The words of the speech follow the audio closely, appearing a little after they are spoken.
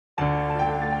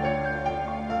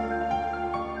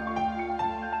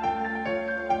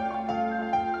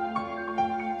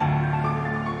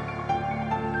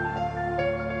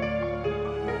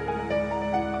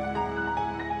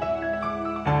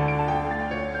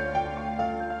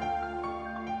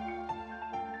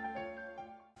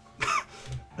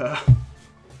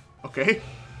Okay.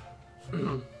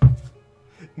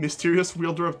 Mysterious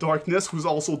wielder of darkness, who's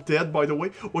also dead, by the way.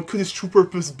 What could his true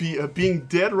purpose be? Being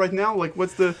dead right now? Like,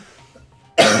 what's the...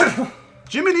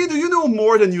 Jiminy, do you know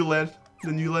more than you let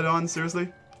on?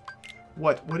 Seriously?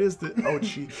 What? What is the... Oh,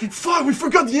 gee. Fuck, we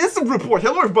forgot the instant report!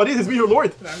 Hello, everybody, it's me, your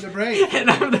lord! And I'm the brain. And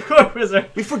I'm the core wizard.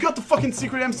 We forgot the fucking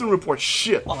secret instant report.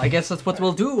 Shit! Well, I guess that's what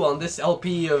we'll do on this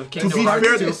LP of Kingdom be Hearts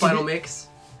fair, 2 to Final be- Mix.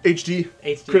 HD.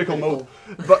 HD Critical mode.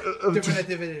 But,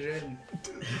 Definitive edition.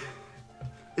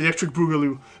 Electric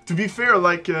Boogaloo. To be fair,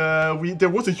 like, there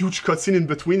was a huge cutscene in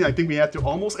between. I think we had to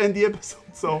almost end the episode.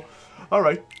 So,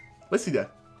 alright. Let's see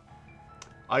that.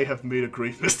 I have made a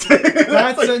grave mistake.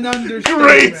 That's like, an understatement.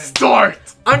 great start!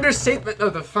 Understatement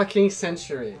of the fucking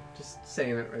century. Just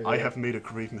saying it right I now. have made a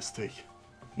grave mistake.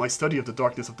 My study of the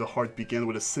darkness of the heart began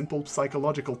with a simple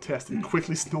psychological test and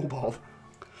quickly snowballed.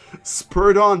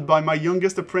 Spurred on by my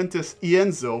youngest apprentice,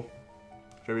 Ienzo,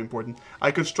 very important,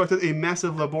 I constructed a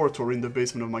massive laboratory in the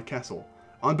basement of my castle.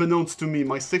 Unbeknownst to me,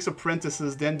 my 6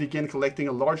 apprentices then began collecting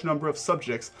a large number of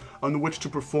subjects on which to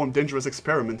perform dangerous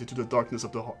experiments into the darkness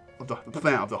of the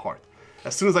heart.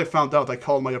 As soon as I found out, I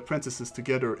called my apprentices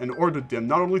together and ordered them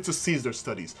not only to cease their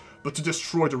studies, but to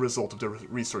destroy the result of their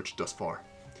research thus far.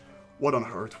 What on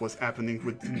earth was happening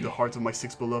within the hearts of my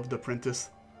 6 beloved apprentices?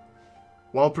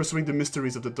 While pursuing the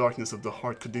mysteries of the darkness of the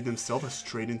heart, could they themselves have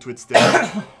strayed into its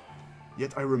depths?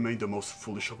 Yet I remain the most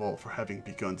foolish of all for having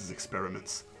begun these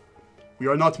experiments. We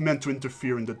are not meant to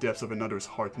interfere in the depths of another's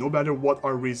heart, no matter what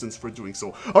our reasons for doing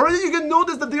so. Already you can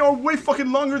notice that they are way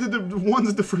fucking longer than the ones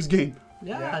in the first game.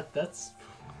 Yeah, that's...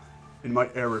 And my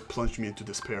error plunged me into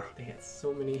despair. They had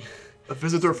so many... A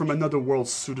visitor from another world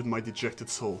soothed my dejected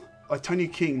soul. A tiny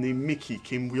king named Mickey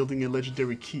came wielding a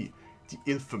legendary key, the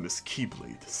infamous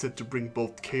Keyblade, said to bring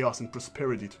both chaos and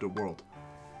prosperity to the world.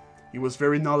 He was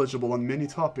very knowledgeable on many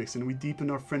topics, and we deepened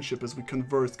our friendship as we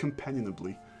conversed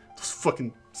companionably. This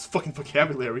fucking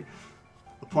vocabulary.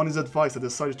 Upon his advice, I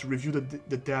decided to review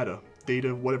the data,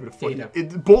 whatever the fuck,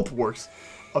 it both works,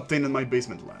 obtained in my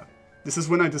basement lab. This is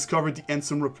when I discovered the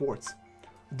Ensign reports.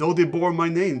 Though they bore my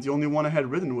name, the only one I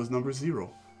had written was number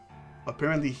 0.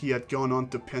 Apparently he had gone on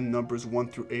to pen numbers 1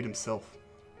 through 8 himself.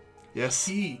 Yes,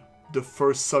 the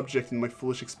first subject in my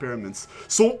foolish experiments.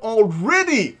 So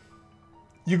already,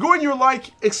 you go and you're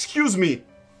like, excuse me,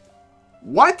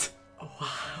 what? Oh,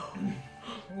 wow.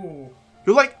 Ooh.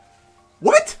 You're like,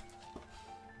 what?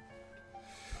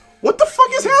 What the fuck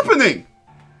is happening?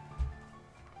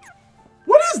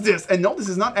 What is this? And no, this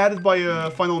is not added by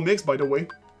Final Mix, by the way.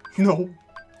 No.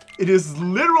 It is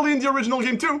literally in the original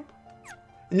game too.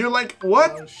 And you're like,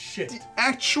 what? Oh, shit. The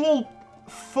actual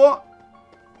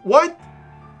what?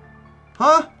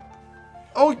 Huh?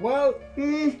 Oh, Well,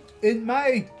 in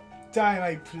my time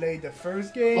I played the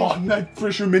first game. Oh, I'm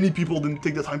pretty sure many people didn't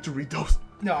take the time to read those.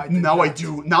 No, I did Now not. I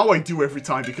do. Now I do every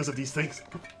time because of these things.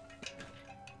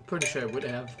 Pretty sure I would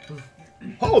have.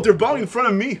 Oh, they're bowing in front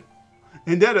of me.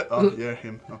 And that, oh, yeah,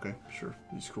 him. Okay, sure.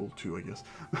 He's cool too, I guess.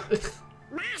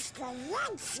 Master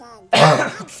Jensen,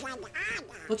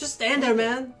 Well, just stand there,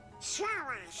 man. show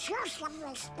some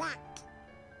respect.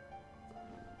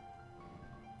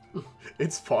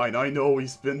 It's fine. I know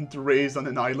he's been raised on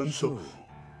an island, so.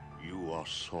 You are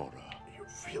Sora. You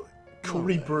really?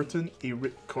 Corey Burton?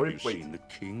 Corey? Have you seen the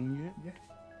king yet?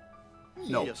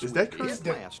 No, Yes, is that we correct?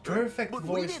 It's the perfect But we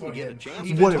voice didn't for get a him. chance.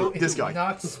 Even Whatever, though he this did guy.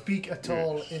 not speak at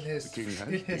all in The king has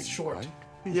his been, short. right?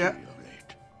 Yeah. You're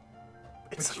late.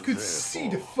 But you could see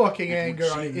the fucking It would anger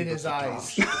seem in his that the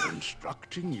eyes. task of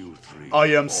instructing you three I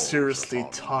am falls seriously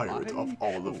upon tired my of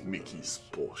all of shoulders. Mickey's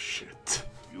bullshit.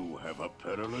 You have a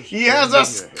perilous He has a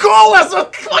journey ahead. skull as a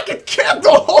fucking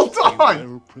candle! Hold Be on!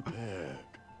 well prepared.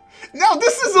 Now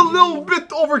this is a little bit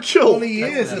overkill. Well, he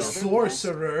is a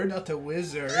sorcerer, not a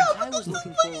wizard. I was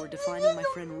looking forward to finding my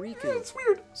friend Riku, It's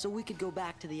weird. so we could go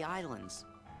back to the islands.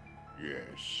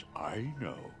 Yes, I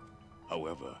know.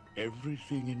 However,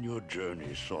 everything in your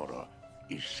journey, Sora,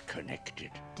 is connected.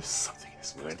 There's something in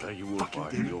this Whether you will fucking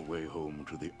find thing. your way home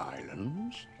to the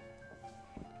islands,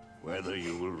 whether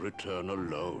you will return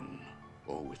alone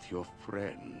or with your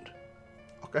friend,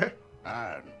 Okay.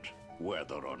 and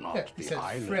whether or not Yeah, he the said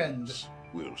islands friend.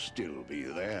 will still be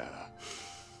there.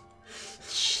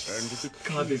 And the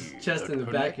God, his key chest that in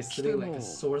the back is connects sitting them like a all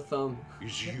sore thumb.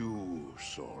 is you,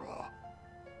 Sora.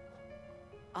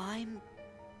 I'm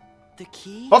the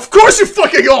key? Of course you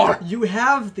fucking are! You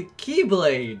have the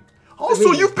Keyblade! Also,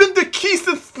 I mean- you've been the key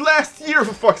since last year,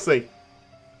 for fuck's sake.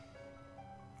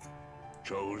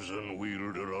 Chosen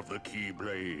wielder of the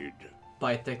Keyblade.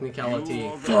 By technicality. You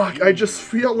are the Fuck, I just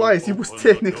key realized he that was opens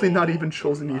the technically not door even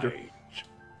chosen to either.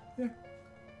 light.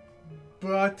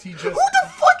 But he just... Who the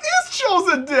fuck is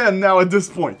chosen then now at this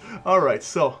point? Alright,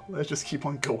 so let's just keep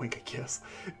on going, I guess.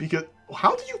 Because,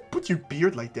 how do you put your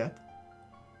beard like that?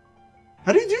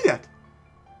 How do you do that?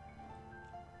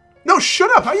 No,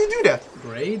 shut up! How do you do that?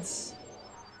 Braids?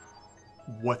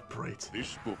 What braids?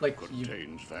 This book Like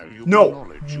contains valuable No,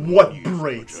 knowledge you what will use on your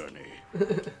braids?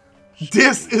 journey.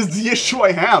 This is the issue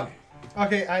I have.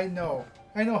 Okay, I know.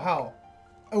 I know how.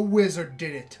 A wizard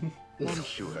did it.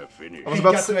 Once you have finished, I was He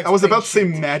about got to say, to I was about to say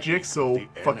explain shit. magic, so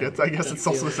fuck it. I guess it's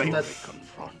also the same. That's-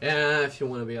 confront. Yeah, if you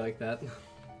want to be like that.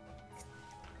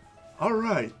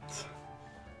 Alright.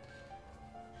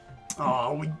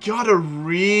 Oh, we gotta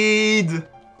read.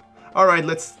 Alright,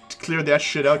 let's clear that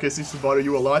shit out because it seems to bother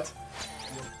you a lot.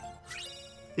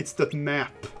 It's that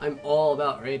map. I'm all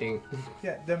about raiding.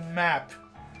 Yeah, the map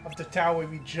of the tower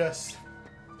we just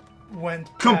went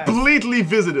past. Completely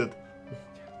visited.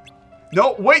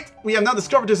 No, wait! We have now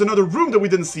discovered there's another room that we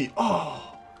didn't see.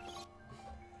 Oh.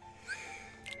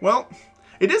 Well,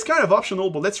 it is kind of optional,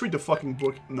 but let's read the fucking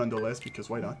book nonetheless, because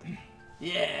why not?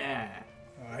 Yeah.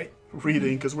 Alright,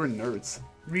 Reading, because we're nerds.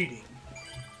 reading.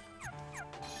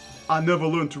 I never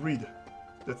learned to read.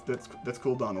 That's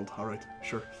cool, Donald. Alright,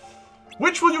 sure.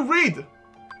 Which will you read?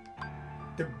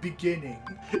 The beginning.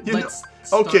 You Let's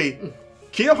know, okay.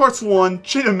 Kingdom Hearts 1,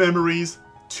 Chain of Memories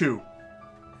 2.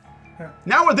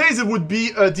 Nowadays it would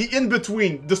be the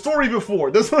in-between, the story before.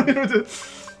 That's what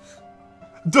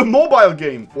the mobile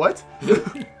game. What?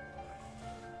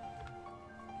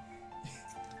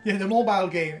 Yeah, the mobile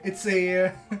game. It's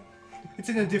a... it's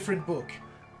in a different book.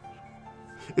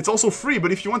 It's also free,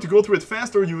 but if you want to go through it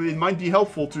faster, it might be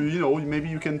helpful to, you know, maybe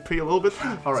you can pay a little bit.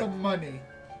 Alright. Some money.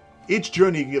 Each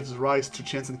journey gives rise to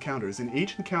chance encounters, and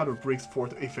each encounter brings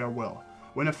forth a farewell.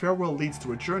 When a farewell leads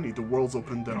to a journey, the worlds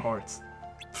open their hearts.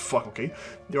 Fuck, okay.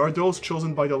 There are those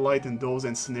chosen by the light and those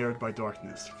ensnared by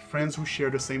darkness. Friends who share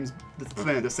the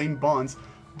same bonds,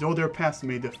 though their paths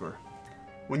may differ.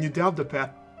 When you doubt the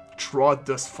path trod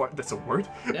thus far, that's a word?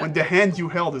 Yeah. When the hand you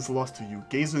held is lost to you,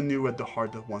 gaze anew at the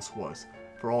heart that once was,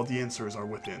 for all the answers are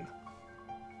within.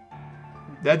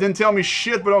 That didn't tell me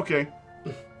shit, but okay.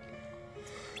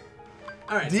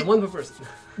 Alright, so one per person.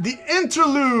 The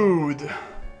interlude!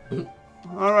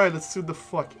 Alright, let's do the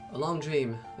fuck. A long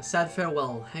dream, a sad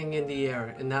farewell hanging in the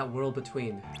air in that world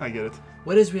between. I get it.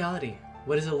 What is reality?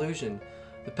 What is illusion?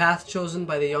 The path chosen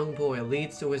by the young boy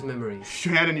leads to his memories. If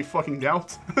you had any fucking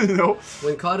doubt, you know?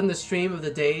 When caught in the stream of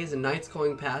the days and nights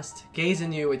going past, gaze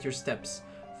anew at your steps,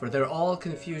 for there all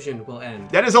confusion will end.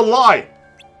 That is a lie!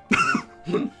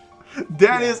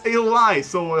 That is a lie,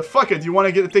 so fuck it. You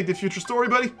want to take the future story,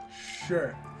 buddy?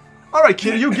 Sure. Alright,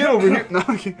 kid, you get over here. No,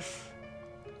 okay.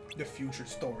 The future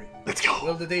story. Let's go.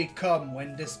 Will the day come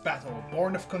when this battle,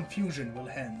 born of confusion, will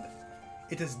end?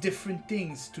 It is different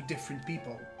things to different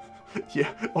people.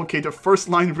 Yeah, okay, the first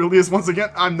line really is, once again,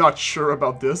 I'm not sure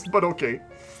about this, but okay.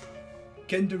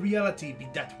 Can the reality be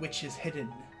that which is hidden?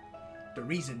 The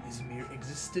reason is mere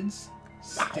existence?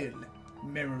 Still,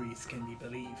 memories can be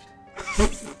believed.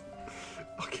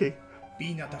 Okay.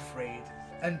 Be not afraid,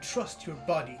 and trust your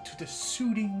body to the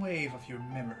soothing wave of your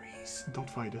memories. Don't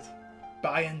fight it.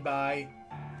 By and by,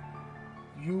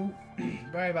 your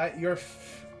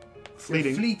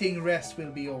Fleeting. fleeting rest will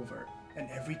be over, and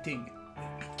everything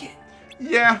will begin.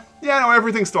 Yeah, no,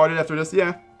 everything started after this,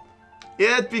 yeah.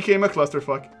 It became a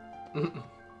clusterfuck.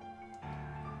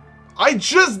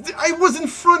 I was in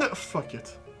front of... Fuck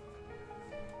it.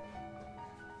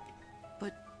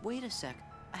 But wait a sec.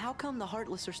 How come the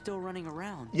Heartless are still running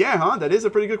around? Yeah, huh? That is a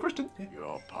pretty good question.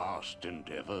 Your past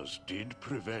endeavors did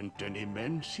prevent an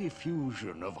immense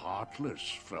effusion of Heartless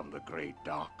from the great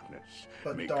darkness.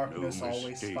 But Make darkness no always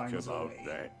mistake finds a about way.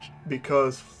 that.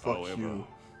 Because fuck However, you.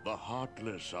 the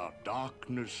Heartless are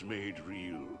darkness made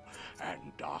real, and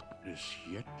darkness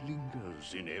yet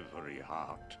lingers in every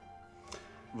heart.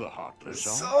 The Heartless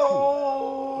are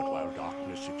pure, but while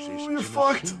darkness exists you're in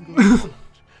fucked. a single heart,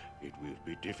 it will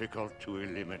be difficult to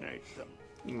eliminate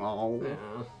them. Oh.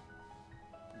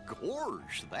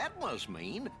 Gorge, that must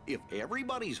mean if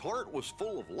everybody's heart was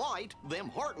full of light, them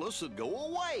heartless would go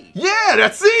away. Yeah,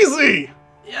 that's easy!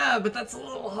 Yeah, but that's a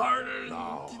little harder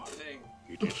Now, to think.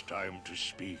 it is time to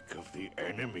speak of the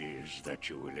enemies that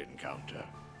you will encounter.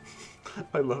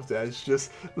 I love that. It's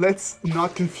just, let's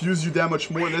not confuse you that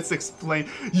much more. Let's explain.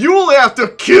 You will have to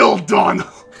kill Donald!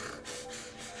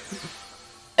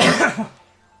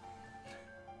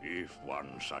 If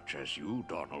one such as you,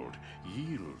 Donald,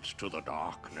 yields to the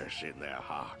darkness in their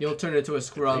heart, You'll turn into a they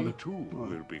scrub. too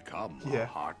will become Yeah.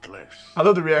 heartless. I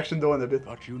love the reaction though in a bit.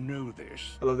 But you know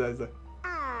this. I love that. It's like...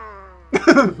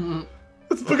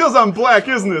 It's because I'm black,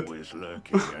 isn't it? Always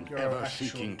lurking and You're ever actually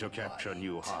seeking to capture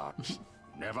new hearts.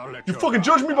 Never let You your fucking guard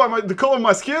judge me by the color of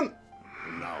my skin?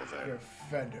 down. Now Your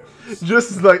then, feathers.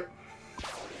 Just like,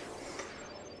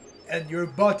 And your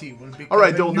body will become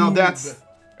alright, a Dole, now noob. that's...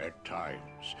 at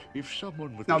times, if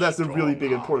someone with Now a that's the really strong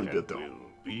big important heart bit, and though. will,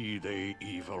 be they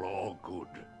evil or good,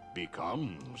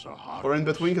 becomes a heart. Or in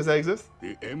between, because I exist?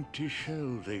 The empty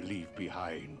shell they leave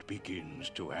behind begins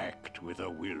to act with a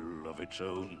will of its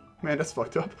own. Man, that's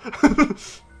fucked up.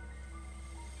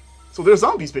 So they're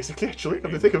zombies, basically, actually,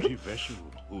 come to think of Empty it. vessel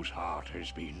whose heart has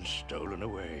been stolen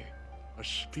away. A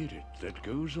spirit that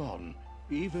goes on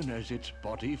even as its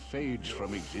body fades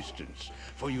from existence.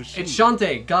 For you see, It's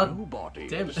Shantae. God no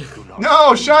bodies damn it. do not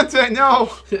No, Shantae, no!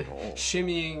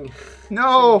 shimmying.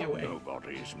 No! Shimmy away. No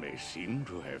bodies may seem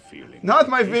to have feelings. Not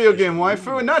my This video is game you.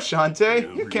 waifu, not Shantae. You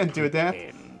Only can't do that.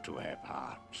 pretend to have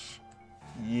hearts.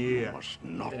 Yeah. Must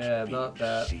not Yeah, be not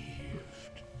that. deceived.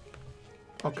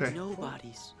 Okay. No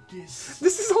bodies. This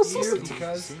is also... Weird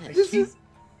because I This keep is...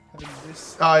 having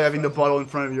this. Oh, yeah, having the bottle in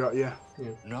front of you, yeah.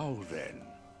 Now then,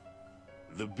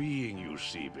 the being you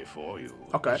see before you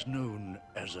Okay. is known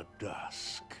as a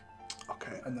dusk.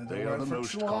 Okay. Another They are word the for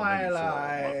most common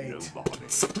Twilight. form of no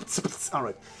body.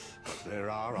 Alright. But there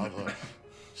are others,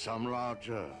 some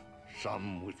larger,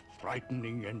 some with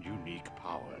frightening and unique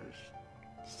powers.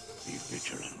 Be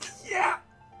vigilant. Yeah!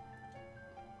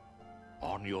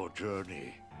 On your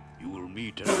journey, you will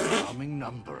meet an alarming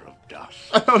number of dust.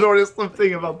 I don't know, there's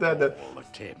something about that that... All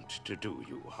attempt to do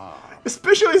you harm.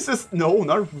 Especially since... No,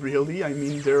 not really. I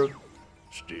mean, they're...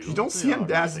 Still, You don't see they him are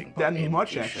that nothing but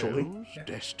much, empty actually. shells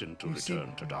destined to You see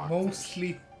return to darkness.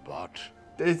 mostly But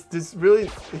It's really...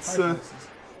 It's, eyeglasses.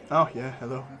 Oh, yeah,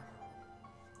 hello.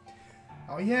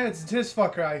 Oh yeah, it's this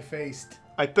fucker I faced.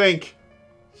 I think...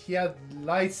 He had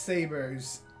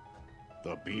lightsabers.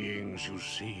 the beings you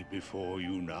see before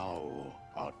you now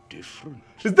are different.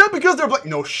 Is that because they're black?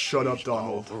 No, shut up, These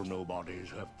Donald. powerful nobodies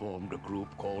have formed a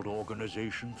group called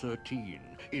Organization 13.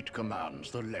 It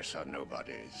commands the lesser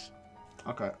nobodies.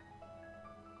 Okay.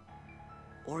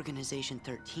 Organization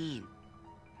 13.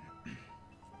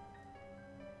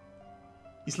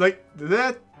 He's like, did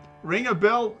that ring a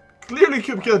bell? Clearly,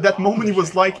 because at that moment he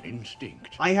was like, On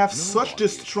instinct. I have such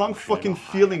this Nobodies strong function fucking at a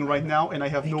high feeling right level. now, and I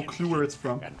have They no can clue where it's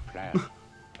think from. And plan.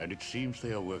 And it seems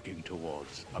they are working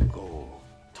towards a goal.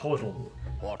 Total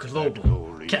What that global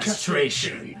goal is,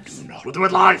 castration. we do not We'll do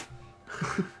it live!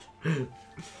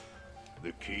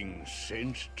 The king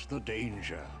sensed the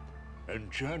danger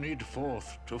and journeyed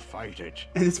forth to fight it.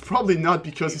 And it's probably not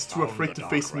because he's too Found afraid the to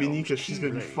dark face Minnie, realms because she's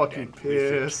gonna be keyblade fucking and with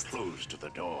it pissed. close to the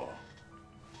door.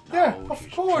 Yeah, Now of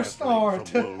he's course traveling not.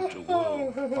 from world to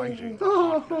world, fighting the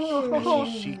darkness as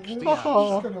he seeks the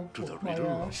answer to the riddle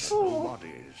of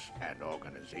nobodies and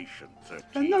Organization 13.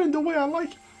 And not in the way I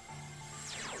like.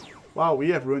 Wow, we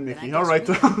have ruined Then I Mickey. guess Alright.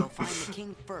 we gotta go find the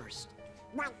king first.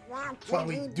 But what But can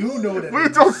we he do know that. We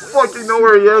don't fucking know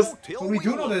where he is. But we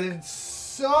do know that in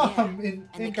some Yeah, and the king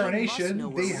must know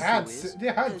incarnation where they Zuko had is, they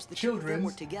had because the two of them children.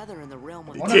 were together in the realm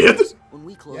of One They of did? them- when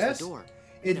we closed Yes. the door.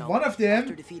 In You know, one of after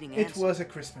them, defeating it Ansem. was a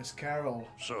Christmas Carol.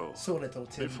 So, So little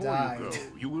Tim before died. you go,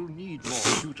 you will need more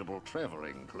suitable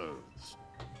traveling clothes.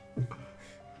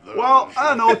 Well, Those I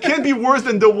don't know. It can't be worse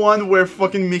than the one where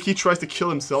fucking Mickey tries to kill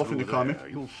himself in the Through comic. there,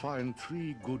 you'll find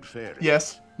 3 good fairies.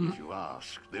 Yes. If you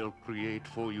ask, they'll create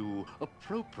for you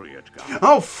appropriate garments.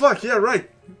 Oh, fuck, yeah, right.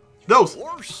 Those.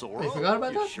 Or Sora, You forgot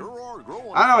about you that? sure are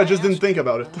growing I don't know, I just didn't fast. think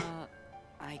about it.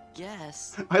 I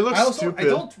guess. I look I stupid.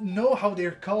 don't know how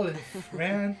they're called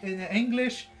in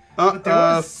English. but there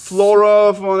was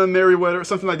Flora, Fauna, Merryweather,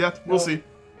 something like that. We'll No. see.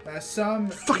 Some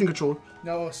Fucking controller.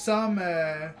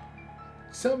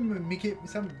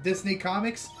 some Disney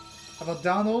comics about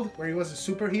Donald where he was a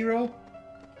superhero.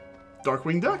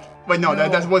 Darkwing Duck? Wait, no,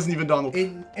 that No. wasn't even Donald.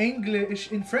 In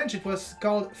English, in French, it was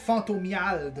called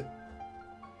Fantomiald.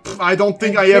 I don't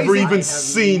think and I ever basically- I even have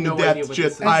seen no idea that what shit.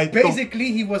 this is. I And don't.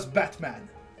 basically, he was Batman.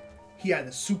 He had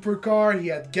a supercar. He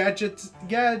had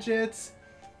gadgets.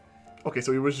 Okay,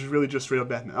 so he was really just straight up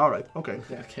Batman. Alright, okay.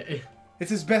 Okay. It's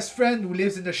his best friend who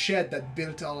lives in the shed that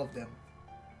built all of them.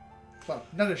 Well,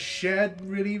 not a shed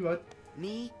really, but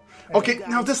Me? Okay, You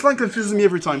now guys- this line confuses me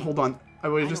every time. Hold on. I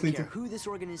I just don't need care to. who this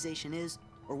organization is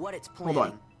or what it's Hold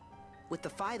planning. on. With the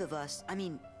 5 of us, I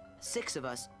mean 6 of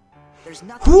us, there's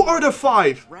nothing. Who are the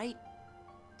 5? Right?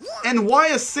 And why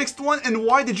a 6th one? And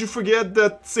why did you forget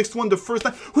that 6th one the first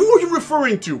time? Who are you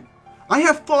referring to? I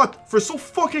have thought for so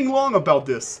fucking long about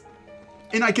this.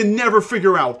 And I can never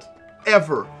figure out.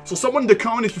 Ever. So someone in the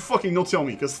comment, if you fucking know, tell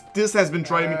me. Because this has been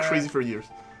driving me crazy for years.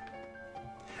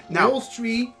 Now, those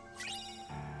three,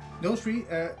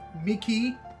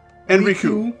 Mickey, And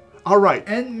Riku. Alright.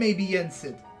 And maybe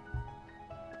Yensid.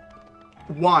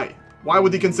 Why? Why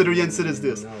would they consider Yensid as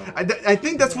this? No. I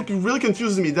think that's what really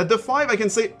confuses me. That the 5, I can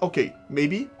say, okay,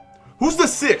 maybe. Who's the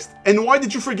 6th? And why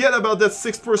did you forget about that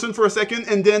 6th person for a second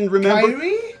and then remember?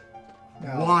 Kyrie? No.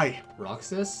 Why?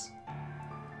 Roxas?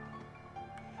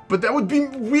 But that would be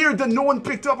weird that no one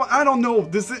picked up on. I don't know.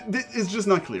 This is just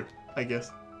not clear, I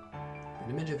guess.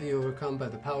 An image of you overcome by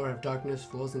the power of darkness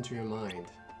flows into your mind.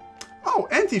 Oh,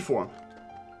 anti-form.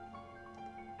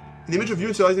 An image of you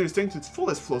utilizing your strength to its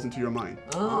fullest flows into your mind.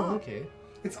 Oh, okay.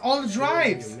 It's all the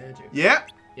drives. Your magic. Yeah,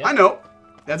 Yep. I know.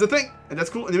 That's a thing. And that's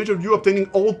cool. An image of you obtaining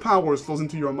old powers flows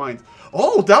into your mind.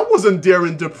 Oh, that wasn't there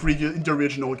in the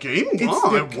original game?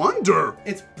 I wonder.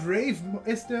 It's brave.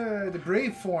 It's the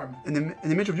brave form. An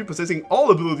image of you possessing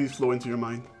all abilities flow into your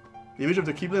mind. The image of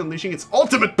the Keyblade unleashing its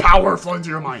ultimate power flow into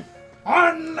your mind.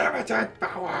 Unlimited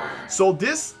power. So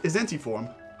this is anti-form.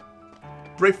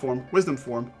 Brave form, wisdom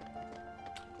form.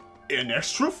 An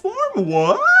extra form?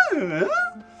 What?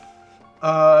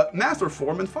 Master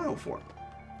form and final form.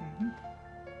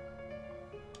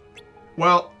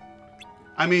 Well,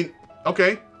 I mean,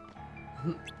 okay.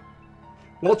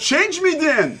 Well, change me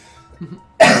then!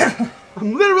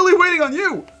 I'm literally waiting on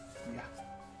you!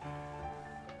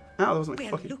 Oh, that was my Well,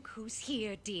 fucking... look who's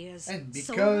here, dears. And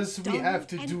because we have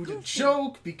to do the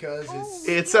joke, because it's...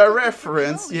 It's a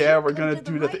reference. Yeah, we're gonna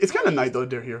do that. It's kind of nice though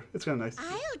they're here. It's kind of nice.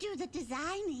 I'll do the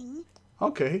designing.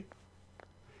 Okay.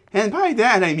 And by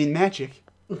that, I mean magic.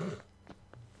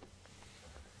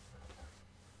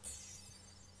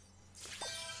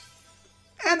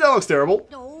 And that looks terrible.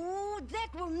 Oh, that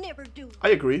will never do. I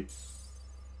agree.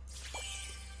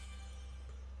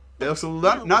 That looks a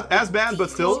lot, not as bad,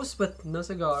 but still. Close, but no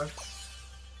cigar.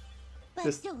 But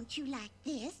This- don't you like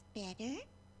this better?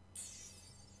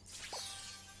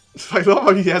 I love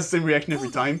how he has the same reaction every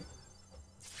time.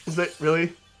 Is that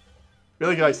really?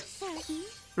 Really, guys? Certain.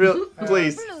 Real,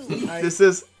 please. This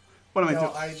is. What am I No,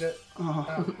 doing? I just...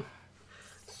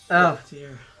 Oh,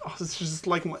 dear. Oh, it's just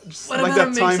like just What like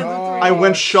about that a time mix of the three? I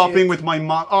went Oh, shopping shit. with my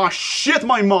mom. Oh shit,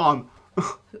 my mom.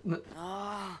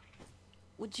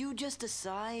 Would you just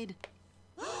decide?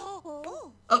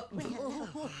 Oh,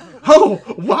 Oh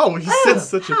wow, he said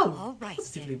such a. All right,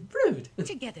 It's then. really rude.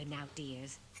 Together now,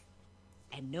 dears.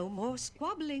 And no more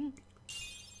squabbling.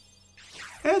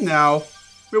 And now,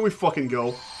 where we fucking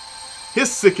go?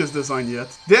 His sickest design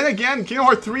yet. Then again, Kingdom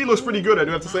Hearts 3 looks pretty good, I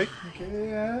do have to say.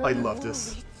 I love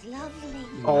this. it's lovely.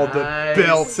 All the Nice.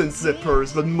 belts and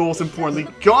zippers, but most importantly,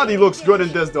 God, he looks good in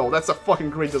this though. That's a fucking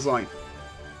great design.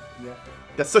 Yeah.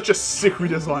 That's such a sick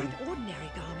redesign. Ordinary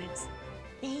garments.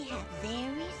 They have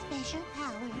very special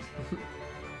powers.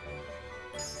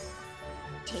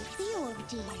 Take the orb,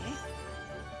 dear.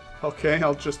 Okay,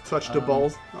 I'll just touch the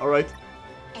balls. Alright.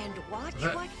 And watch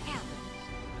what happens.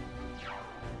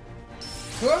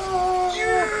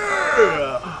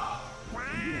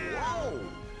 Whoa!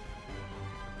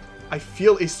 I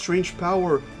feel a strange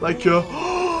power, like a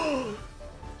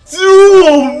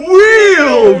dual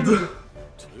wield.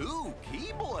 Two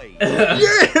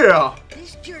keyblades. Yeah,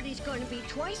 This journey's going to be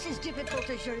twice as difficult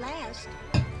as your last.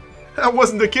 that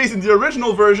wasn't the case in the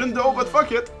original version, though. But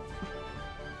fuck it.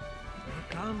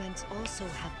 Your garments also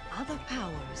have other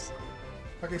powers.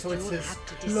 Okay, so it's You'll his have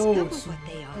to discover clothes what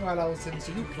they who are allows him as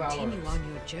to you do continue flowers.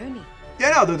 on your journey.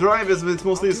 Yeah, no, the drive is it's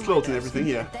mostly I'll his do my clothes and best. everything.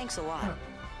 Yeah. Thanks a lot.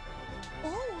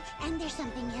 Oh, and there's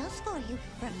something else for you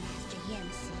from Master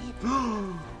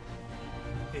Yensid.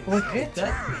 What?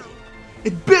 That?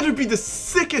 It better be the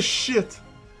sickest shit.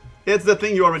 It's the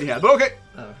thing you already had, but okay.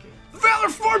 Oh, okay. Valor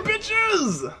 4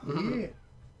 bitches!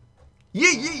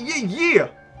 Yeah. Yeah.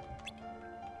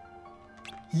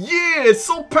 Yeah, it's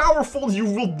so powerful you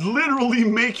will literally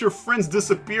make your friends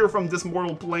disappear from this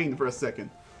mortal plane for a second.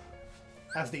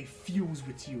 As they fuse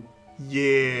with you.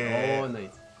 Yeah. Oh,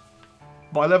 nice.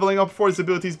 By leveling up for its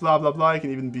abilities, blah blah blah, it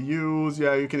can even be used.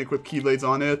 Yeah, you can equip keyblades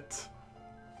on it.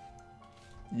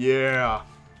 Yeah.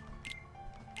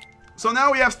 So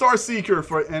now we have Star Seeker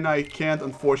for, and I can't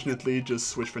unfortunately just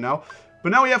switch for now.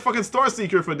 But now we have fucking Star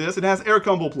Seeker for this. It has Air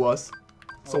Combo Plus.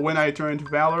 So when I turn to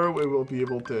Valor, we will be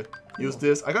able to use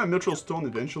this. I got a Mithril Stone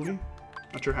eventually.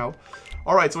 Not sure how.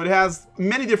 Alright, so it has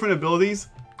many different abilities.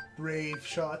 Brave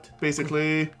shot.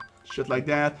 Basically, shit like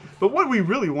that. But what we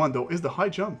really want though is the high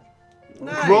jump.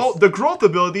 Nice. The growth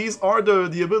abilities are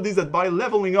the abilities that by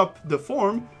leveling up the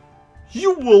form,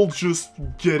 you will just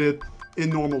get it in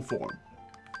normal form.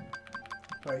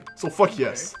 Right. So fuck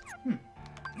yes.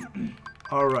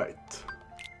 Alright.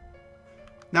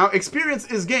 Now experience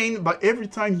is gained by every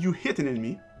time you hit an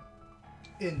enemy.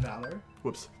 In Valor.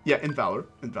 Whoops. Yeah, in Valor.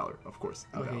 In Valor, of course.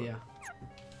 In Okay, Valor. yeah.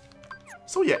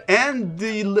 So yeah, and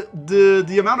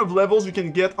the amount of levels you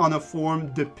can get on a form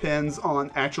depends on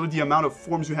actually the amount of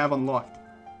forms you have unlocked.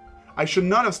 I should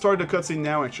not have started the cutscene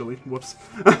now, actually. Whoops.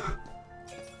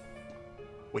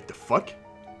 Wait, the fuck?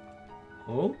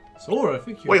 Oh, Sora, I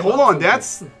think you. Wait, hold on.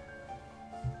 That's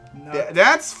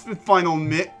that's final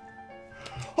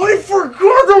I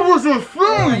forgot that was a thing.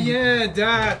 Oh yeah,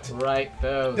 that. Right,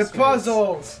 those. The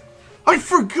puzzles. I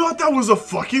forgot that was a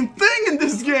fucking thing in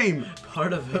this game.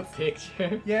 Part of the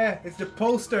picture. Yeah, it's the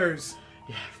posters.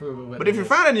 Yeah, but if you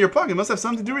found it in your pocket, it must have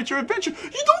something to do with your adventure. You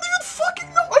don't even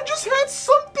fucking know. I just had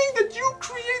something that you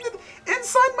created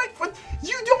inside my.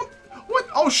 You don't. What?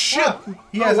 Oh shit! Oh,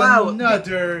 he has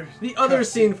another. The other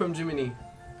scene from Jiminy.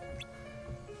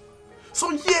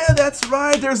 So yeah, that's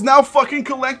right. There's now fucking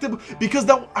collectible because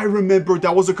that I remember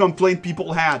that was a complaint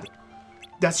people had.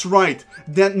 That's right.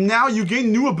 That now you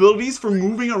gain new abilities for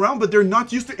moving around, but they're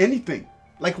not used to anything.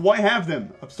 Like, why have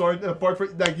them? Apart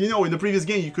from, like, you know, in the previous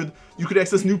game, you could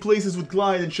access new places with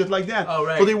glide and shit like that. Oh,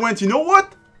 right. So they went, you know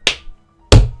what?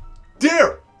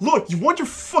 There! Look, you want your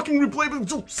fucking replay,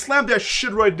 but slam that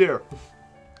shit right there.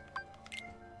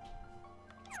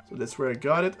 So that's where I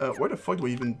got it. Where the fuck do I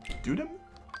even do them?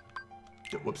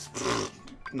 Yeah, whoops.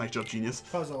 Nice job, genius.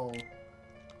 Puzzle.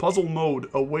 Puzzle mode.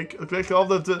 Awake. Click all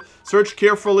the search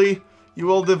carefully. You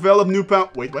will develop new power.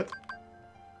 Wait, what?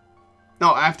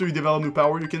 Now, after you develop new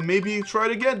power, you can maybe try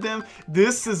to get them.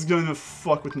 This is gonna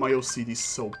fuck with my OCD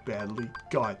so badly.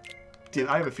 God damn,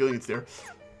 I have a feeling it's there.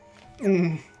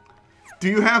 Do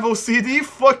you have OCD?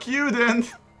 Fuck you, then.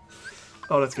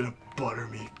 Oh, that's gonna butter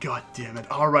me. God damn it.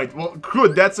 Alright, well,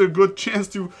 good. That's a good chance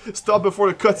to stop before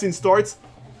the cutscene starts.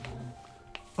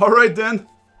 Alright, then.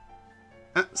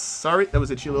 Sorry, that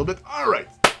was itchy a little bit. Alright,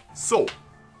 so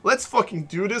let's fucking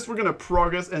do this. We're gonna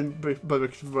progress, and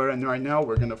right now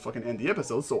we're gonna fucking end the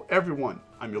episode. So everyone,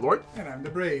 I'm your lord. And I'm the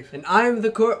brave. And I'm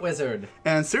the court wizard.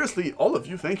 And seriously, all of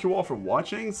you, thank you all for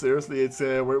watching. Seriously, it's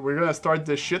we're gonna start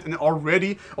this shit, and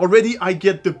already I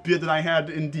get the bit that I had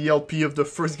in the LP of the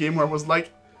first game where I was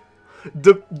like,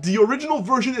 the original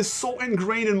version is so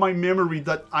ingrained in my memory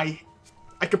that I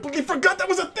completely forgot that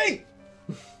was a thing.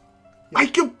 I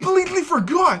completely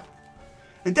forgot.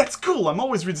 And that's cool. I'm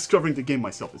always rediscovering the game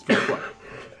myself. It's pretty fun.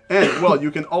 And, well,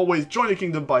 you can always join the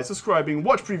kingdom by subscribing,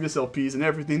 watch previous LPs and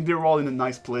everything. They're all in a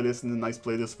nice playlist, in the nice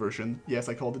playlist version. Yes,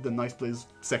 I called it the nice playlist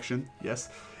section. Yes.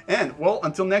 And, well,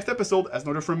 until next episode, as an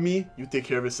order from me, you take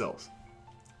care of yourselves.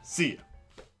 See ya.